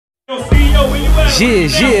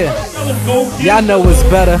Yeah. Y'all know what's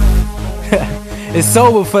better. It's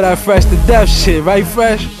over for that Fresh to Death shit, right,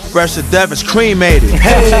 Fresh? Fresh to Death is cremated.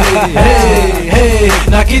 Hey,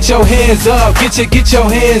 now get your hands up, get your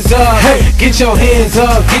hands up, hey, get your hands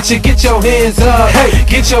up, get your hands up, hey,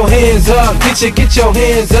 get your hands up, get your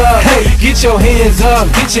hands up, hey, get your hands up,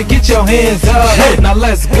 get your hands up, hey. Now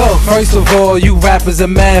let's go. First of all, you rappers are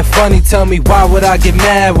mad funny. Tell me why would I get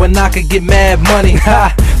mad when I could get mad money?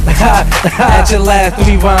 Ha. At your last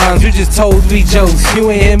 3 rhymes, you just told 3 jokes. You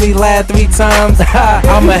ain't hear me laugh 3 times.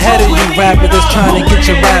 I'm ahead of you rapper that's trying to get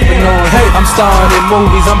your rapping on. Hey, I'm starring in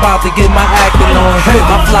movies, I'm about to get my acting on. Hey,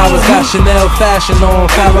 my flowers got Chanel fashion on.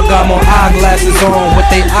 Ferragamo eyeglasses on with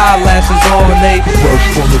they eyelashes on. They fresh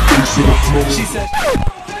from the face of the floor. She said.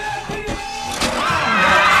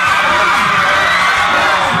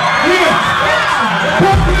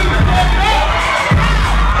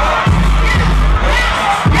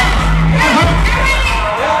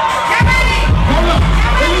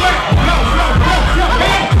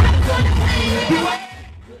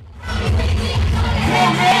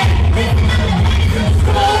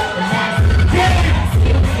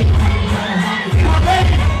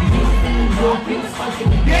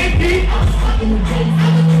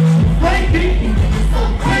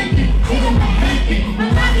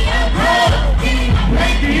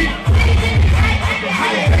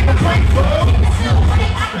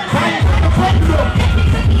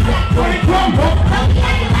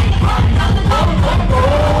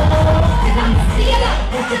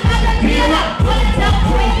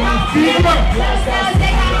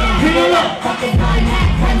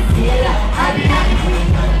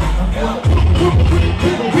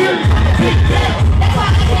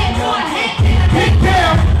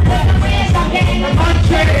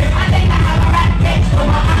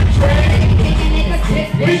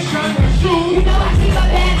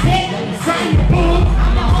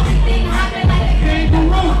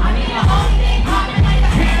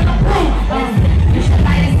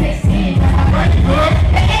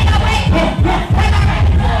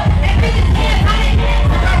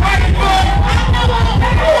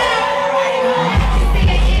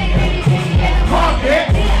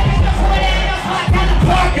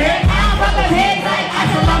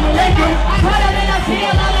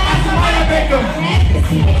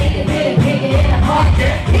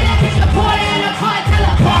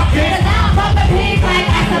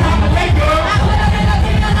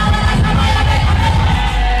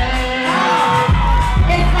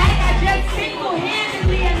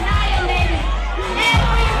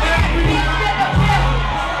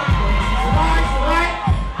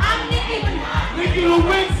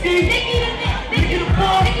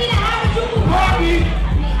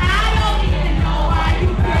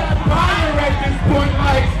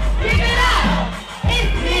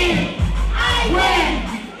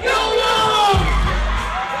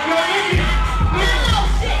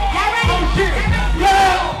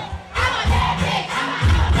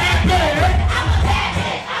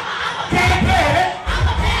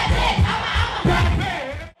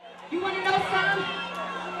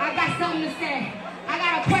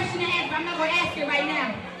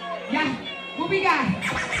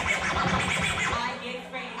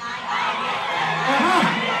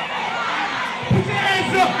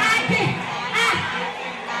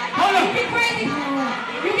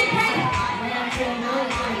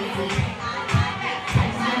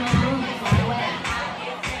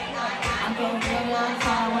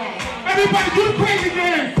 Everybody do the crazy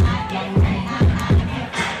dance.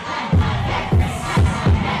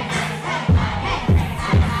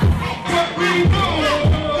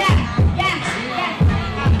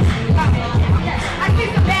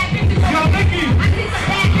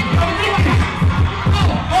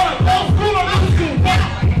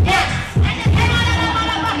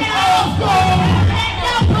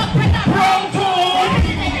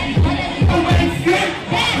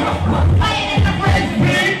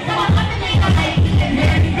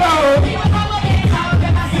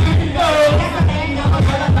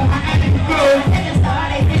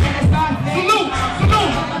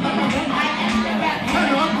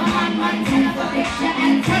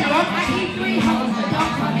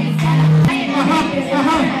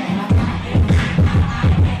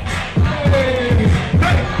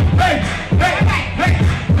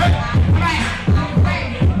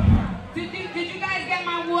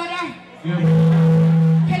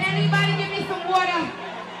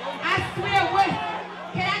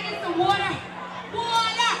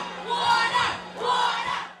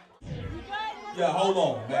 Yeah, hold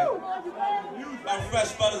on, man. My fresh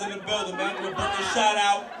fellas in the building, man. We're putting a shout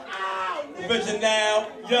out. Original,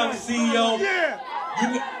 young C.E.O.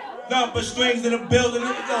 Nothing but strings in the building.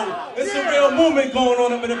 It's a real movement going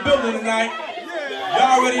on up in the building tonight.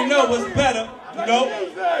 Y'all already know what's better, you know?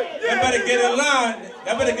 They better get in line.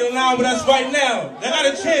 Y'all better get in line with us right now. They got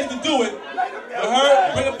a chance to do it. You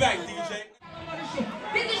heard? Bring it back, DJ.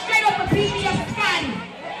 This is straight up a PDF Scotty.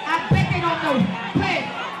 I bet they don't know. Play it.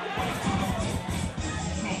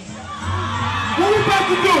 What we about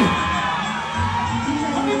to do?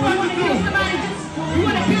 What we about to do? You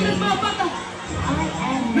want to kill this motherfucker?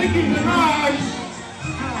 Nikki Minaj.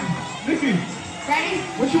 Nikki. Ready?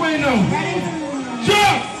 What you ain't know? Ready?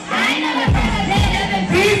 Jump! I ain't never heard of that.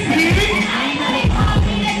 DC. I ain't know they call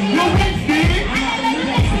me that. No MC. I know you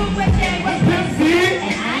that you with that. MC.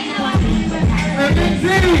 And I know I be with her. MNC.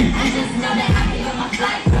 I just know that I be on my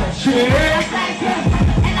fly girl. Shit. I fly girl.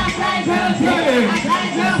 And I fly girls. I fly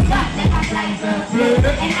girls. Fuck that I fly girls.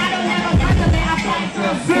 And I don't have a doctor that I fly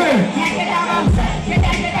girls. Can't get out of get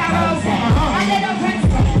that rose. My little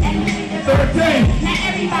princess. And you need to 13. now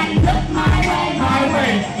everybody look my way. My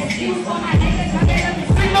way. Excuse for my niggas. Come get up and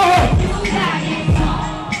Sing the hook. you got it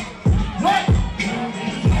wrong. What?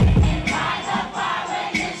 And rise up fire when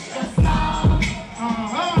it's your song.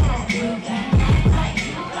 You can act like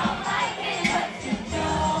you don't like it, but you do.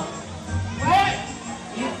 What?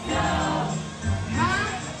 You do. Huh?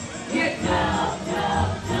 You do.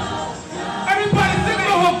 Everybody sing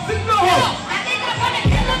the hook. Sing the hook. I think I'm gonna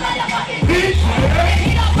kill a motherfucking Bitch. If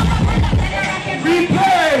he don't come up with a better record,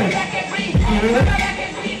 Replay. record,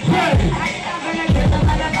 replay. I think I'm gonna kill a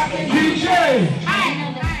motherfucking DJ.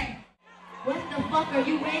 Alright. What the fuck are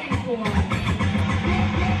you waiting for?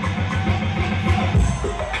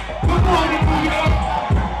 Come on, New York.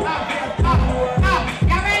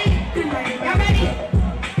 Y'all ready? Y'all ready?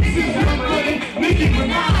 This is Young Money, Nikki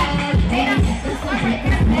Minaj. They done the story.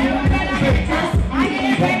 I get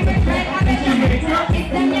it right with red. I bet you it's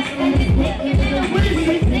the next and it's Nikki Minaj.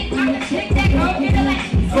 Think I'm the chick that go get a like.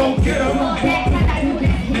 Go get 'em. Go back like I do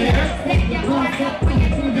this here. Stick your heart up when you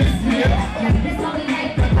do this here. This only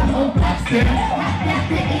night for the whole block. Yeah. Hot that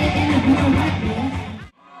stick it in the blue right there.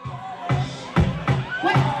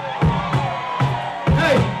 What?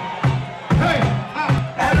 Hey. Hey.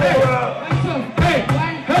 Hey. One, two. Hey.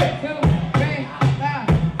 One, Hey. 2, 3, 4.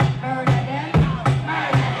 Murder them.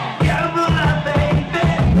 Murder them.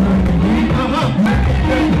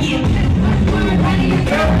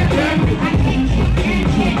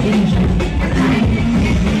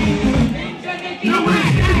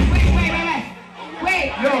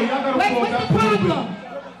 Wait. Yo, y'all gotta Wait, fall what's back the a little bit. problem?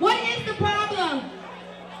 What is the problem?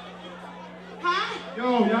 Huh? Yo,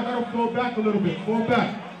 y'all gotta fall back a little bit. Fall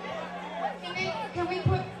back. Can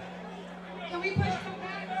we push them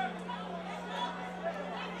back?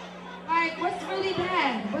 Like, what's really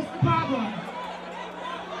bad? What's the problem?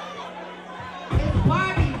 It's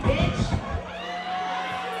Barbie, bitch.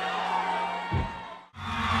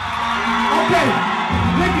 Okay.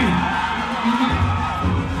 Nikki.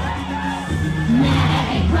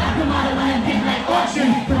 Auction.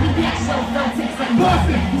 Boston.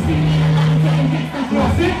 Boston.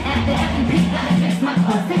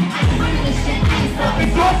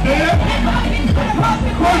 Exhausted.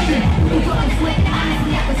 Crushing.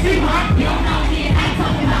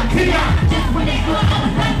 Just when they thought I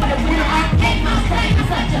was done for the winner, I came out saying I'm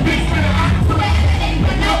such a big winner. So everything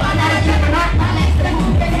but no, I'm not a Gemini. My legs to the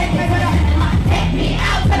moon, baby, take me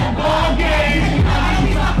out to the ball game.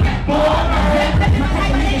 Ballers. My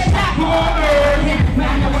type of nigga shot. Ballers.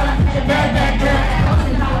 Round the world, I'm such a bad, bad girl.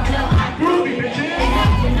 Groovy bitches.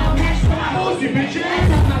 Boozy bitches.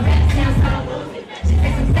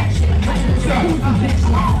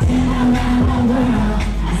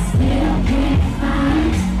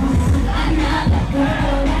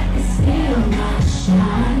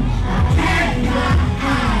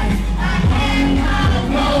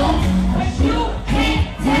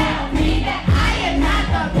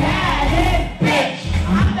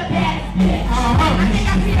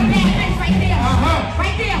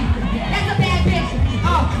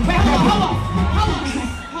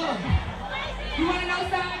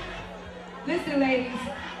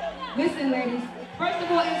 Listen, ladies. First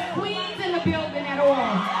of all, it's Queens in the building at all.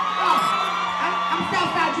 I'm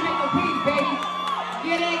Southside Jamaica Queens, baby.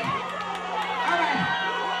 Get it? All right.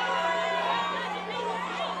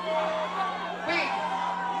 Wait.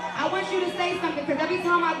 I want you to say something, because every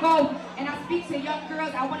time I go and I speak to young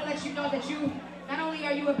girls, I want to let you know that you, not only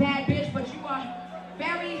are you a bad bitch, but you are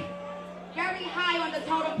very, very high on the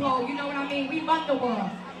totem pole. You know what I mean? We run the world.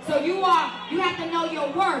 So you have to know your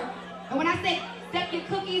worth. And when I say step your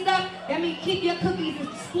cookies up, that means keep your cookies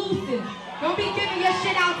exclusive. Don't be giving your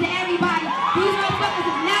shit out to everybody. These motherfuckers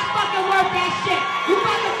is not fucking worth that shit. You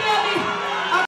fucking feel me?